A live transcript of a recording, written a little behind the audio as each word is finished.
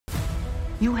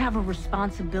You have a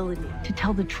responsibility to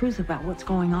tell the truth about what's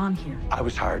going on here. I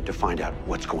was hired to find out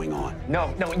what's going on.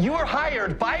 No, you were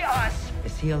hired by us.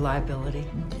 Is he a liability?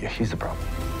 Yeah, he's the problem.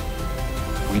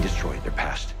 We destroyed their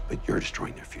past, but you're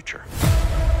destroying their future.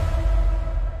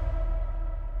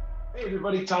 Hey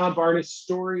everybody, Tom Barnes,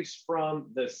 stories from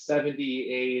the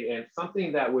 78 and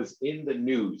something that was in the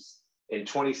news in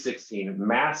 2016,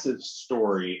 massive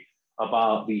story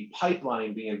about the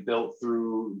pipeline being built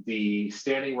through the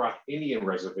Standing Rock Indian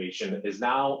Reservation is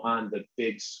now on the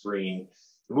big screen.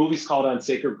 The movie's called On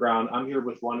Sacred Ground. I'm here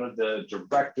with one of the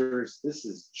directors. This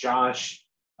is Josh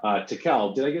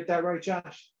Tickell. Did I get that right,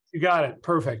 Josh? You got it.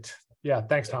 Perfect. Yeah,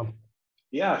 thanks, Tom.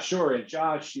 Yeah, sure. And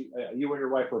Josh, you and your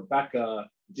wife, Rebecca,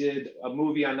 did a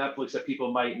movie on Netflix that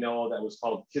people might know that was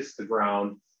called Kiss the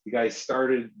Ground. You guys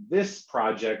started this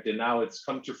project and now it's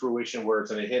come to fruition where it's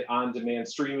going to hit on-demand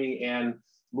streaming and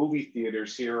movie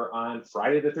theaters here on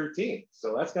Friday the 13th.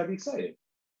 So that's got to be exciting.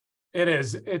 It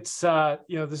is. It's,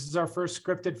 this is our first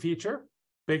scripted feature,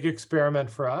 big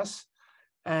experiment for us.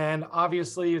 And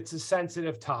obviously it's a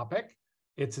sensitive topic.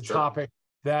 It's a topic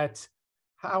that,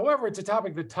 however, it's a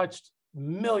topic that touched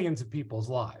millions of people's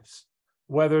lives,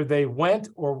 whether they went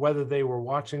or whether they were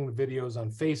watching the videos on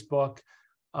Facebook,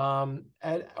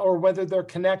 or whether they're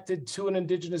connected to an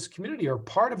Indigenous community or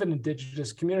part of an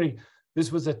Indigenous community. This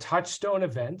was a touchstone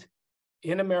event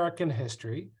in American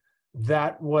history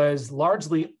that was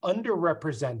largely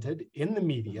underrepresented in the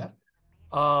media,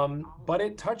 but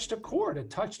it touched a chord, it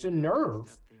touched a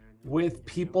nerve with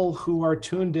people who are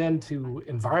tuned into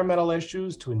environmental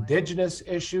issues, to Indigenous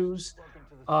issues,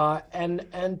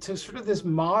 and to sort of this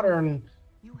modern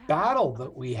battle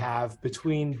that we have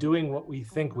between doing what we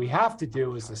think we have to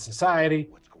do as a society,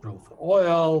 drill for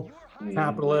oil,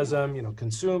 capitalism,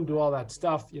 consume, do all that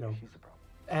stuff,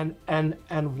 and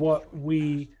what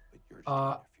we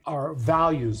our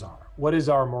values are, what is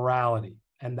our morality,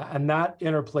 and that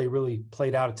interplay really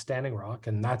played out at Standing Rock,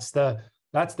 and that's the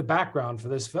background for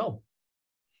this film.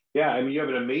 Yeah, I mean, you have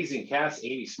an amazing cast.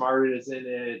 Amy Smart is in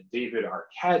it. David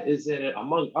Arquette is in it,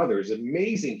 among others.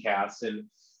 Amazing cast. And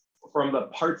from the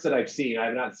parts that I've seen,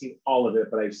 I've not seen all of it,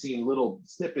 but I've seen little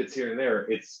snippets here and there.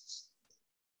 It's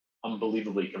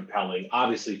unbelievably compelling,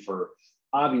 obviously for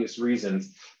obvious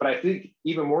reasons. But I think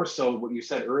even more so what you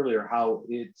said earlier, how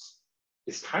it's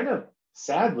kind of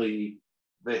sadly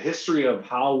the history of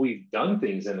how we've done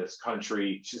things in this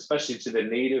country, especially to the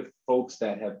native folks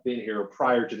that have been here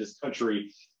prior to this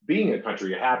country being a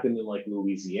country. It happened in like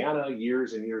Louisiana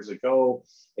years and years ago.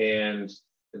 And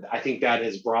I think that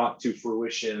has brought to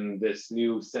fruition this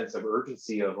new sense of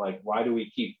urgency of like, why do we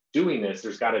keep doing this?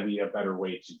 There's got to be a better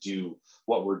way to do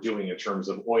what we're doing in terms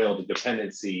of oil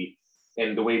dependency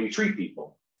and the way we treat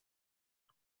people.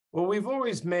 Well, we've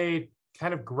always made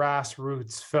kind of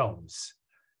grassroots films,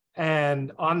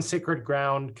 and On Sacred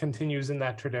Ground continues in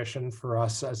that tradition for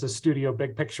us as a studio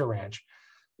Big Picture Ranch.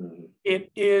 It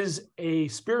is a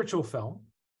spiritual film.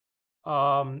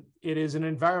 It is an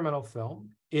environmental film.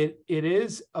 It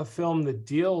is a film that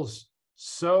deals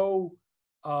so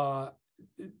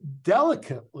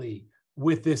delicately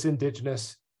with this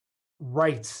Indigenous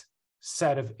rights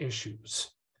set of issues.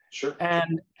 Sure.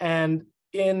 And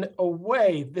in a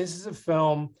way, this is a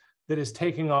film that is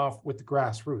taking off with the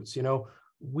grassroots.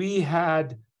 We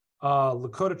had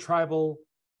Lakota tribal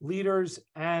leaders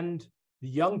and the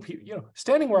young people.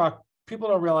 Standing Rock, people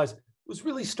don't realize, was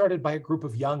really started by a group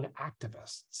of young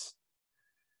activists.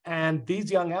 And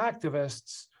these young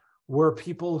activists were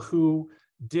people who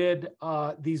did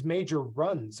these major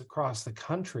runs across the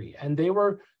country. And they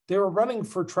were running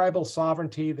for tribal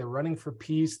sovereignty, they're running for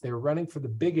peace, they're running for the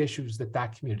big issues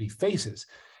that community faces,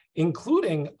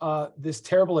 including this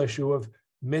terrible issue of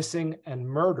missing and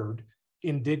murdered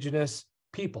Indigenous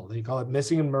people. They call it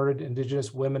missing and murdered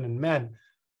Indigenous women and men,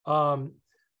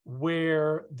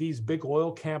 where these big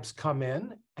oil camps come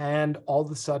in and all of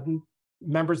a sudden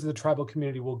members of the tribal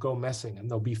community will go missing and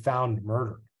they'll be found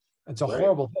murdered. It's a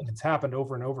horrible thing. It's happened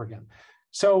over and over again.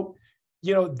 So,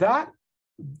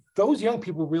 those young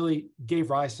people really gave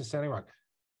rise to Standing Rock.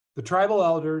 The tribal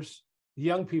elders, the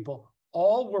young people,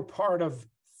 all were part of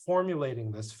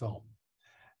formulating this film.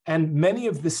 And many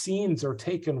of the scenes are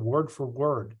taken word for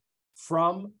word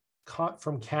from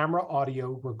camera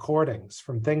audio recordings,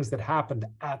 from things that happened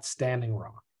at Standing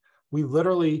Rock. We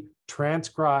literally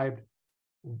transcribed,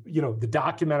 the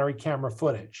documentary camera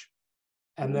footage.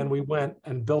 And then we went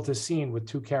and built a scene with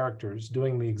two characters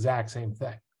doing the exact same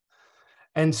thing.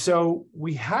 And so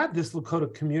we had this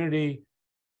Lakota community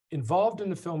involved in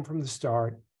the film from the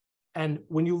start. And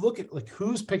when you look at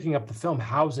who's picking up the film,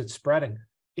 how's it spreading?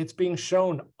 It's being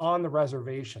shown on the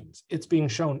reservations. It's being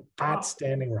shown at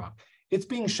Standing Rock. It's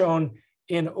being shown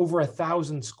in over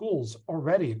 1,000 schools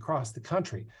already across the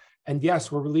country. And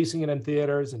yes, we're releasing it in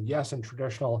theaters, and yes, in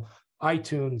traditional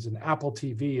iTunes and Apple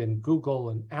TV and Google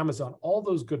and Amazon, all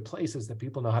those good places that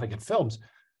people know how to get films.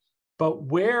 But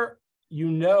where you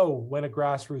know when a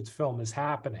grassroots film is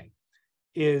happening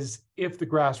is if the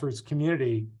grassroots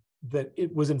community that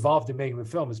it was involved in making the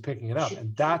film is picking it up.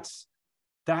 And that's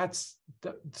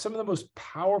some of the most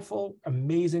powerful,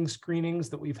 amazing screenings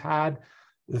that we've had,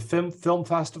 the film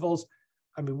festivals.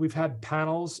 I mean, we've had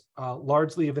panels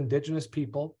largely of Indigenous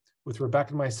people with Rebecca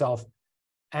and myself.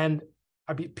 And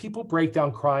I mean, people break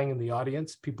down crying in the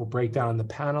audience, people break down in the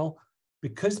panel,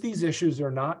 because these issues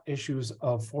are not issues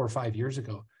of 4 or 5 years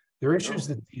ago. They're issues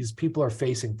that these people are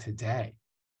facing today.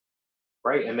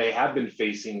 Right, and they have been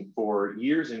facing for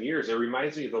years and years. It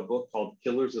reminds me of a book called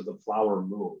Killers of the Flower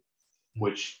Moon,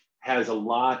 which has a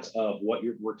lot of what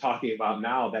we're talking about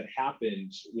now that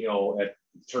happened, you know, at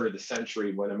the turn of the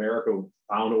century when America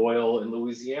found oil in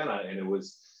Louisiana, and it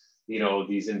was, you know,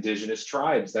 these indigenous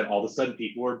tribes that all of a sudden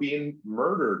people were being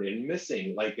murdered and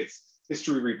missing. Like, it's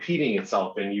history repeating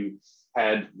itself, and you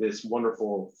had this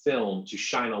wonderful film to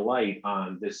shine a light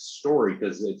on this story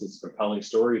because it's a compelling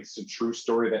story. It's a true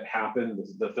story that happened.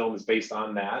 The film is based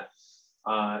on that.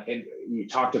 And you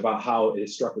talked about how it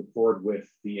struck a chord with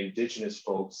the indigenous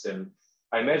folks. And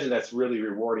I imagine that's really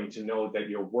rewarding to know that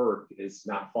your work is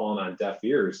not falling on deaf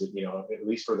ears. You know, at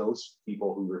least for those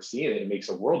people who are seeing it, it makes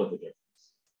a world of a difference.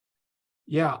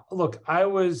 Yeah, look, I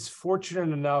was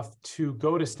fortunate enough to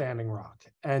go to Standing Rock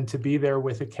and to be there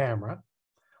with a camera.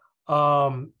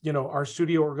 You know, our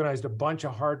studio organized a bunch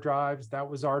of hard drives. That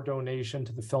was our donation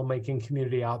to the filmmaking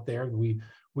community out there. We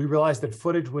realized that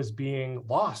footage was being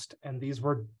lost, and they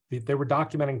were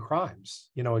documenting crimes,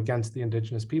 you know, against the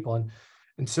Indigenous people.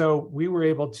 And so we were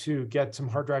able to get some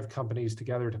hard drive companies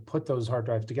together to put those hard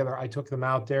drives together. I took them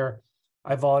out there.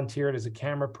 I volunteered as a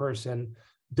camera person,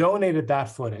 donated that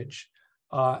footage,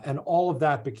 and all of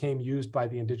that became used by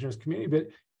the Indigenous community. But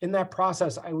in that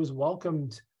process, I was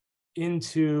welcomed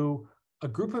into a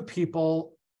group of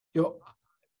people, you know,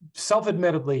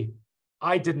 self-admittedly,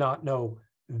 I did not know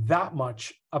that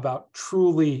much about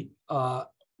truly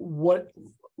what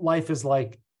life is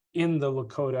like in the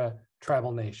Lakota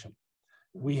tribal nation.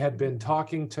 We had been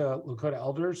talking to Lakota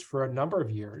elders for a number of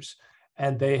years,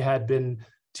 and they had been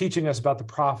teaching us about the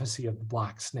prophecy of the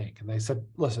black snake. And they said,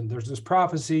 listen, there's this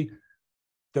prophecy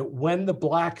that when the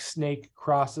black snake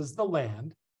crosses the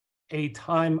land, a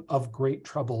time of great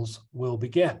troubles will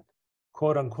begin,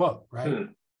 quote unquote, right?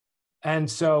 And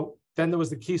so then there was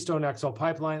the Keystone XL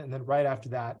pipeline. And then right after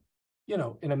that, you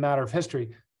know, in a matter of history,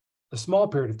 a small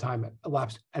period of time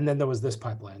elapsed. And then there was this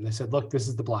pipeline. And they said, look, this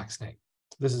is the black snake.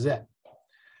 This is it.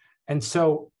 And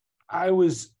so I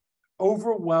was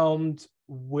overwhelmed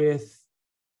with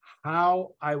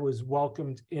how I was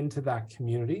welcomed into that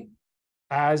community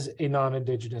as a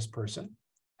non-Indigenous person,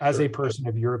 as a person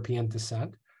of European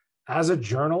descent. As a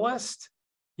journalist,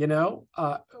 you know,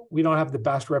 we don't have the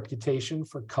best reputation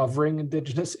for covering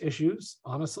Indigenous issues,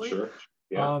 honestly. Sure.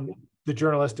 Yeah. The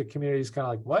journalistic community is kind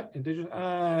of like, what? Indigenous?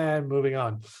 And moving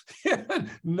on.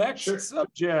 Next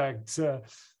subject.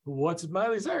 What's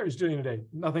Miley Cyrus doing today?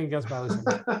 Nothing against Miley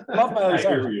Cyrus. Love Miley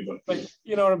Cyrus. But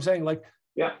you know what I'm saying? Like,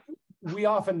 yeah, we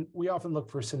often look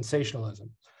for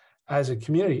sensationalism as a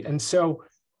community. And so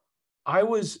I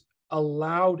was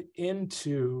allowed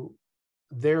into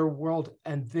their world,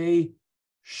 and they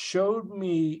showed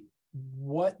me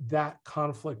what that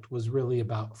conflict was really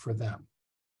about for them.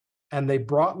 And they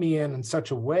brought me in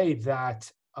such a way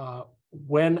that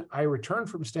when I returned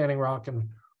from Standing Rock, and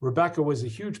Rebecca was a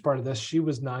huge part of this, she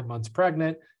was 9 months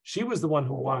pregnant. She was the one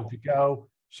who wanted to go.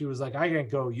 She was like, I can't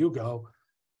go, you go.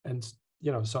 And,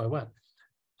 you know, so I went.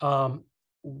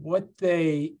 What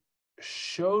they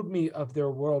showed me of their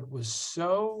world was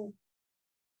so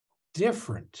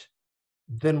different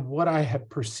than what I had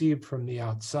perceived from the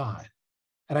outside.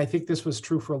 And I think this was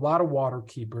true for a lot of water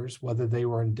keepers, whether they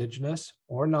were Indigenous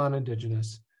or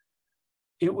non-Indigenous.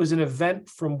 It was an event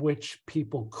from which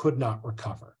people could not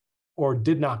recover or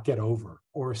did not get over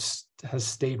or has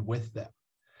stayed with them.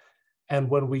 And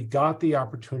when we got the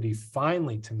opportunity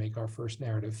finally to make our first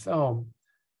narrative film,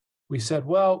 we said,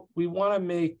 well, we want to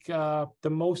make the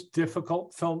most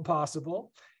difficult film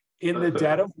possible in the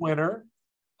dead of winter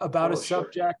about a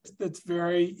subject that's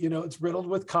very, you know, it's riddled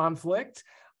with conflict,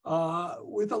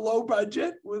 with a low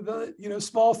budget, with a, you know,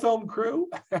 small film crew.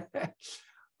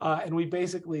 And we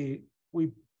basically,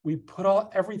 we put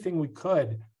everything we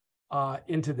could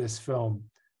into this film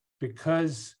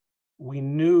because we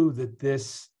knew that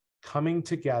this coming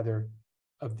together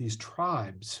of these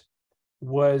tribes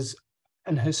was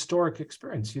an historic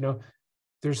experience. You know,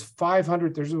 there's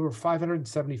over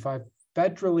 575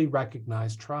 federally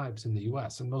recognized tribes in the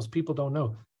US. And most people don't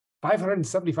know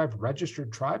 575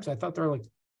 registered tribes. I thought there are like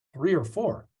 3 or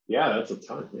 4. Yeah, that's a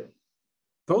ton. Yeah.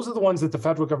 Those are the ones that the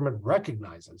federal government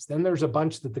recognizes. Then there's a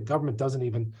bunch that the government doesn't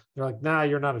even, they're like, nah,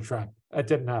 you're not a tribe. That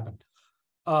didn't happen.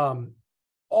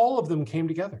 All of them came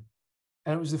together.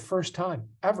 And it was the first time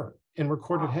ever in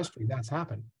recorded history that's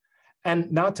happened.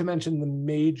 And not to mention the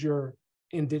major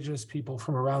indigenous people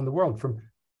from around the world, from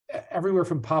everywhere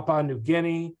from Papua New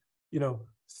Guinea,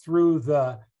 through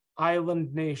the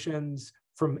island nations,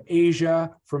 from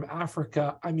Asia, from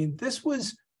Africa. I mean, this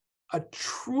was a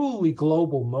truly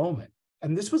global moment.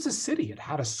 And this was a city. It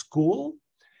had a school.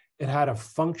 It had a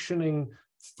functioning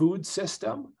food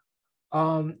system.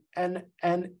 And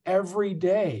every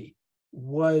day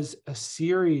was a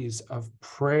series of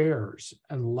prayers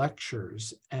and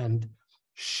lectures and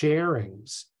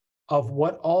sharings of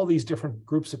what all these different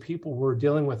groups of people were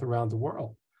dealing with around the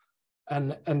world.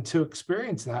 And to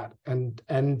experience that and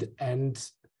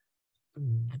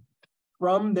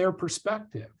from their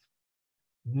perspective,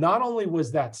 not only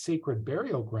was that sacred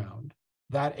burial ground,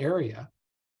 that area,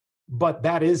 but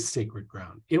that is sacred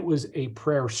ground. It was a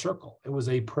prayer circle. It was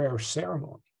a prayer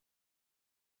ceremony.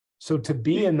 So to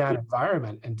be in that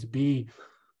environment and to be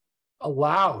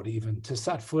allowed even to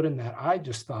set foot in that, I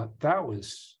just thought that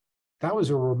was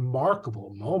a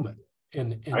remarkable moment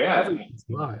in everyone's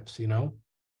lives,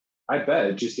 I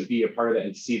bet, just to be a part of that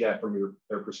and see that from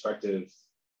their perspective,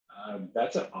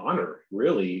 that's an honor,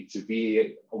 really, to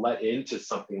be let into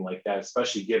something like that,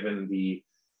 especially given the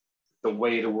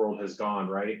way the world has gone,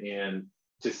 right? And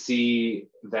to see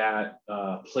that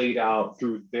played out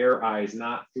through their eyes,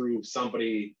 not through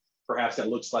somebody perhaps that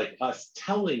looks like us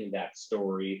telling that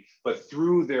story, but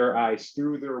through their eyes,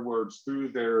 through their words, through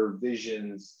their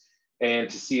visions, and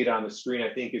to see it on the screen,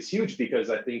 I think is huge, because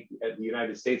I think the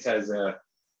United States has a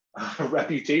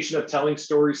reputation of telling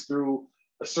stories through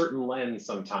a certain lens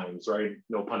sometimes, right?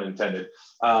 No pun intended.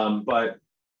 But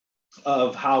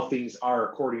of how things are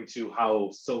according to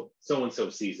how so-and-so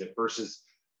sees it, versus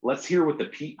let's hear what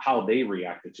how they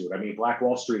reacted to it. I mean, Black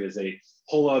Wall Street is a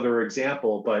whole other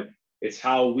example, but it's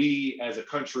how we as a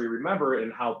country remember it,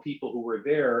 and how people who were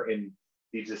there and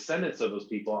the descendants of those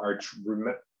people are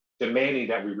demanding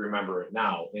that we remember it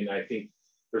now. And I think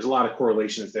there's a lot of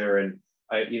correlations there. And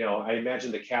I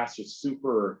imagine the cast was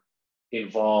super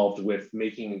involved with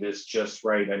making this just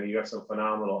right. I mean, you have some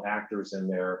phenomenal actors in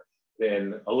there,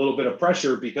 and a little bit of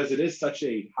pressure because it is such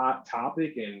a hot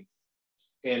topic, and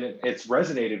it's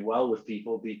resonated well with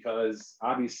people, because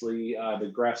obviously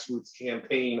the grassroots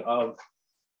campaign of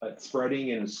spreading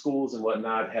in schools and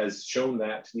whatnot has shown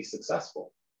that to be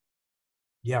successful.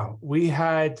 Yeah, we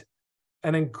had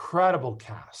an incredible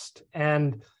cast,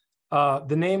 and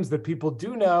the names that people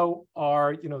do know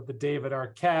are, the David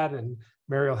Arquette and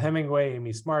Mariel Hemingway,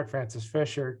 Amy Smart, Francis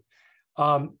Fisher.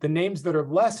 The names that are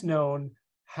less known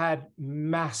had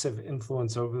massive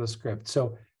influence over the script.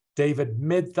 So David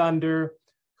Midthunder,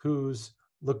 who's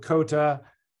Lakota,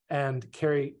 and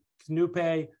Kerry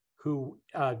Knuppe, who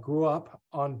grew up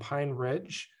on Pine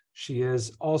Ridge. She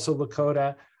is also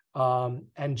Lakota.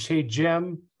 And Che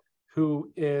Jim,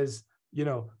 who is,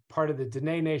 part of the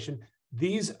Dene Nation.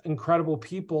 These incredible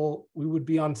people, we would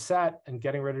be on set and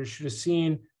getting ready to shoot a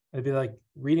scene. I'd be like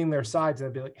reading their sides, and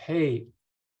I'd be like, hey,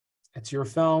 it's your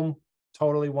film.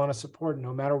 Totally want to support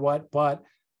no matter what. But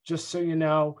just so you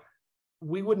know,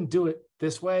 we wouldn't do it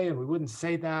this way, and we wouldn't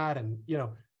say that. And,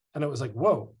 and it was like,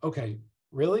 whoa, okay,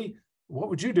 really? What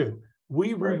would you do?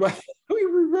 We rewrote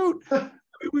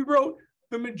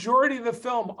the majority of the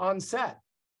film on set,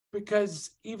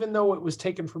 because even though it was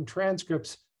taken from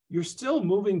transcripts, you're still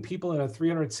moving people in a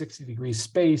 360-degree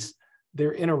space.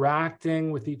 They're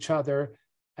interacting with each other.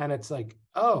 And it's like,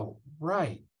 oh,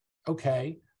 right.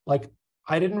 Okay. Like,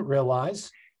 I didn't realize,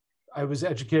 I was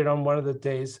educated on one of the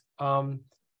days,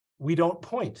 we don't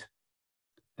point.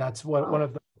 That's what one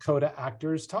of the Dakota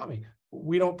actors taught me.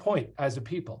 We don't point as a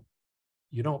people.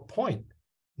 You don't point.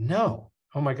 No.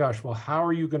 Oh my gosh. Well, how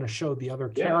are you going to show the other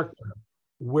character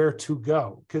where to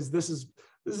go? Because this is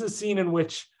a scene in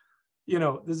which,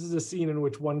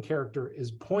 one character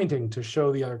is pointing to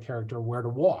show the other character where to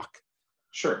walk.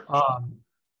 Sure.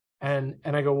 And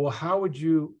I go, well, how would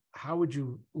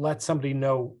you let somebody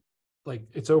know, like,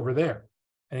 it's over there?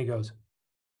 And he goes,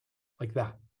 like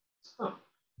that. Huh.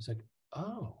 He's like,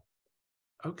 oh,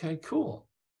 okay, cool.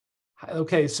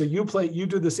 Okay, so you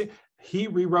do the scene. He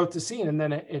rewrote the scene, and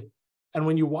then and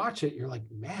when you watch it, you're like,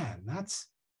 man, that's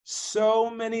so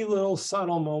many little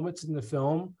subtle moments in the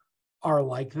film are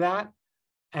like that.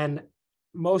 And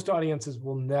most audiences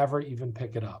will never even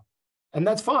pick it up. And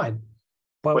that's fine.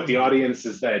 But the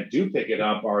audiences that do pick it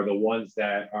up are the ones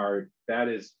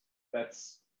that's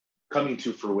coming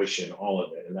to fruition, all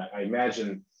of it. And I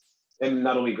imagine, and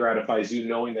not only gratifies you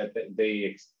knowing that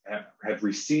they have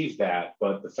received that,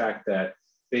 but the fact that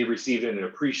they received it and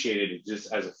appreciated it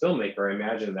just as a filmmaker, I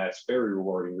imagine that's very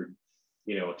rewarding,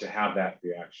 you know, to have that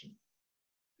reaction.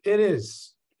 It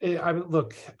is.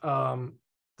 Look,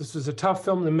 this was a tough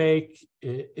film to make.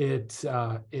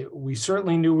 We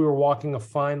certainly knew we were walking a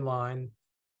fine line.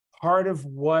 Part of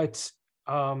what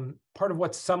some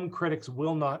critics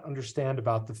will not understand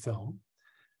about the film,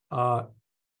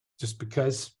 just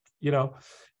because, you know,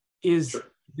 is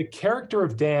the character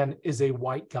of Dan is a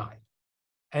white guy,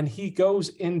 and he goes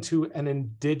into a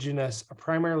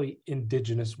primarily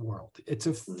indigenous world. It's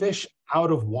a fish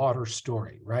out of water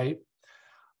story, right?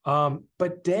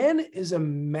 But Dan is a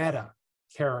meta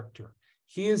character.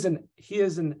 He is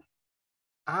an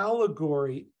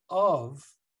allegory of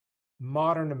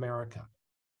modern America.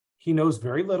 He knows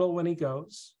very little when he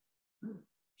goes.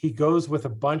 He goes with a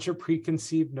bunch of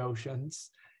preconceived notions,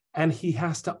 and he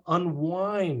has to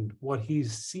unwind what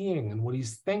he's seeing and what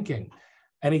he's thinking.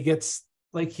 And he gets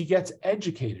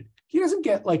educated. He doesn't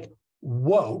get like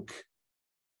woke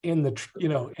in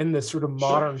the sort of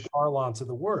modern parlance of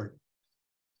the word,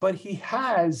 but he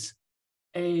has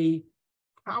a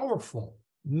powerful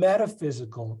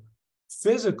metaphysical,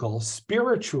 physical,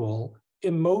 spiritual,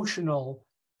 emotional,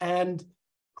 and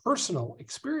personal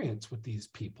experience with these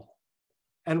people,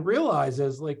 and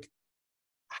realizes like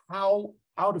how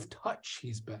out of touch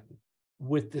he's been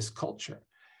with this culture.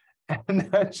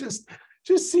 And that's just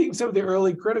seeing some of the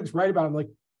early critics write about him,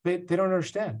 like they don't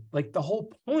understand. Like the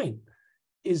whole point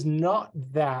is not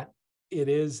that it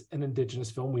is an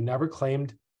indigenous film. We never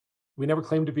claimed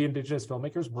to be indigenous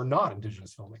filmmakers. We're not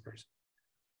indigenous filmmakers.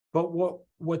 But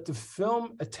what the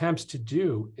film attempts to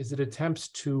do is it attempts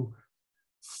to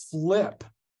flip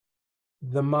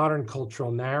the modern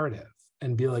cultural narrative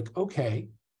and be like, okay,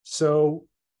 so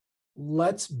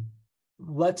let's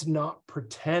not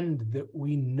pretend that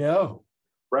we know.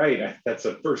 Right. That's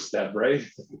a first step, right?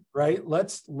 Right.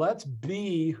 Let's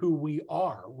be who we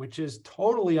are, which is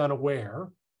totally unaware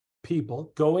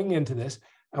people going into this.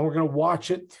 And we're going to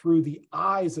watch it through the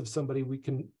eyes of somebody we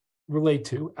can relate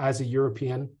to as a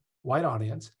European white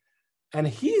audience. And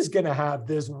he's going to have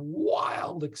this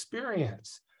wild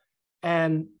experience.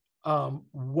 And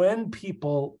when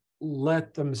people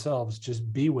let themselves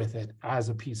just be with it as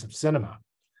a piece of cinema,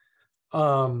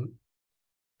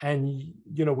 and,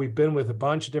 you know, we've been with a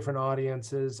bunch of different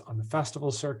audiences on the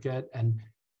festival circuit, and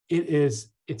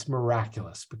it's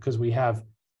miraculous because we have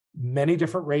many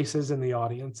different races in the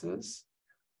audiences.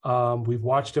 We've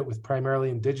watched it with primarily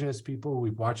indigenous people.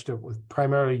 We've watched it with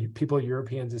primarily people of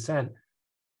European descent.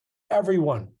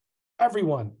 Everyone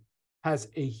has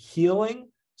a healing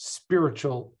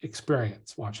spiritual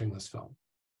experience watching this film.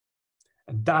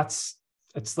 And that's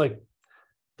the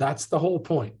whole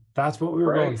point. That's what we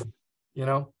were going for, you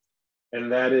know?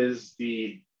 And that is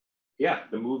the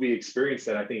movie experience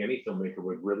that I think any filmmaker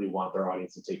would really want their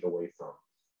audience to take away from.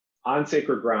 On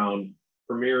Sacred Ground,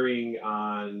 premiering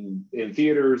in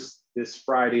theaters this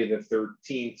Friday the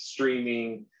 13th,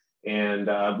 streaming. And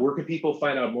where can people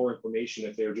find out more information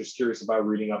if they're just curious about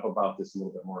reading up about this a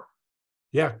little bit more?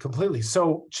 Yeah, completely.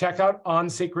 So check out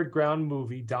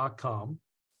onsacredgroundmovie.com.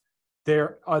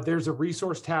 There's a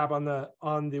resource tab on the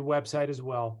website as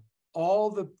well. All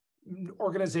the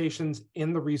organizations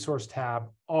in the resource tab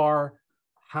are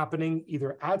happening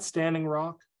either at Standing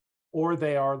Rock, or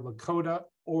they are Lakota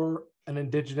or an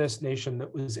indigenous nation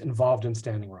that was involved in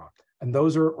Standing Rock. And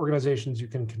those are organizations you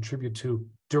can contribute to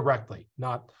directly,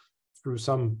 not through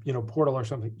some portal or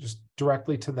something, just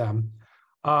directly to them.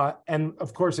 And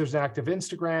of course, there's an active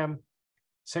Instagram,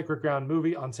 Sacred Ground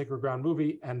Movie, on Sacred Ground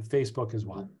Movie, and Facebook as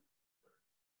well.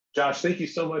 Josh, thank you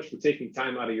so much for taking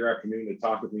time out of your afternoon to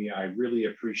talk with me. I really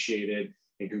appreciate it.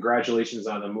 And congratulations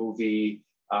on the movie.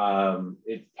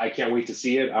 I can't wait to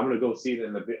see it. I'm going to go see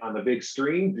it on the big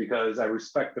screen because I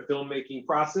respect the filmmaking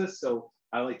process. So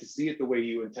I like to see it the way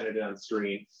you intended it on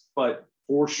screen. But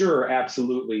for sure,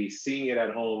 absolutely, seeing it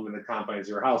at home in the confines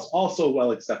of your house, also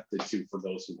well accepted too for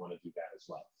those who want to do that as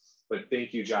well. But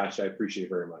thank you, Josh. I appreciate it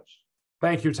very much.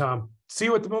 Thank you, Tom. See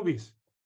you at the movies.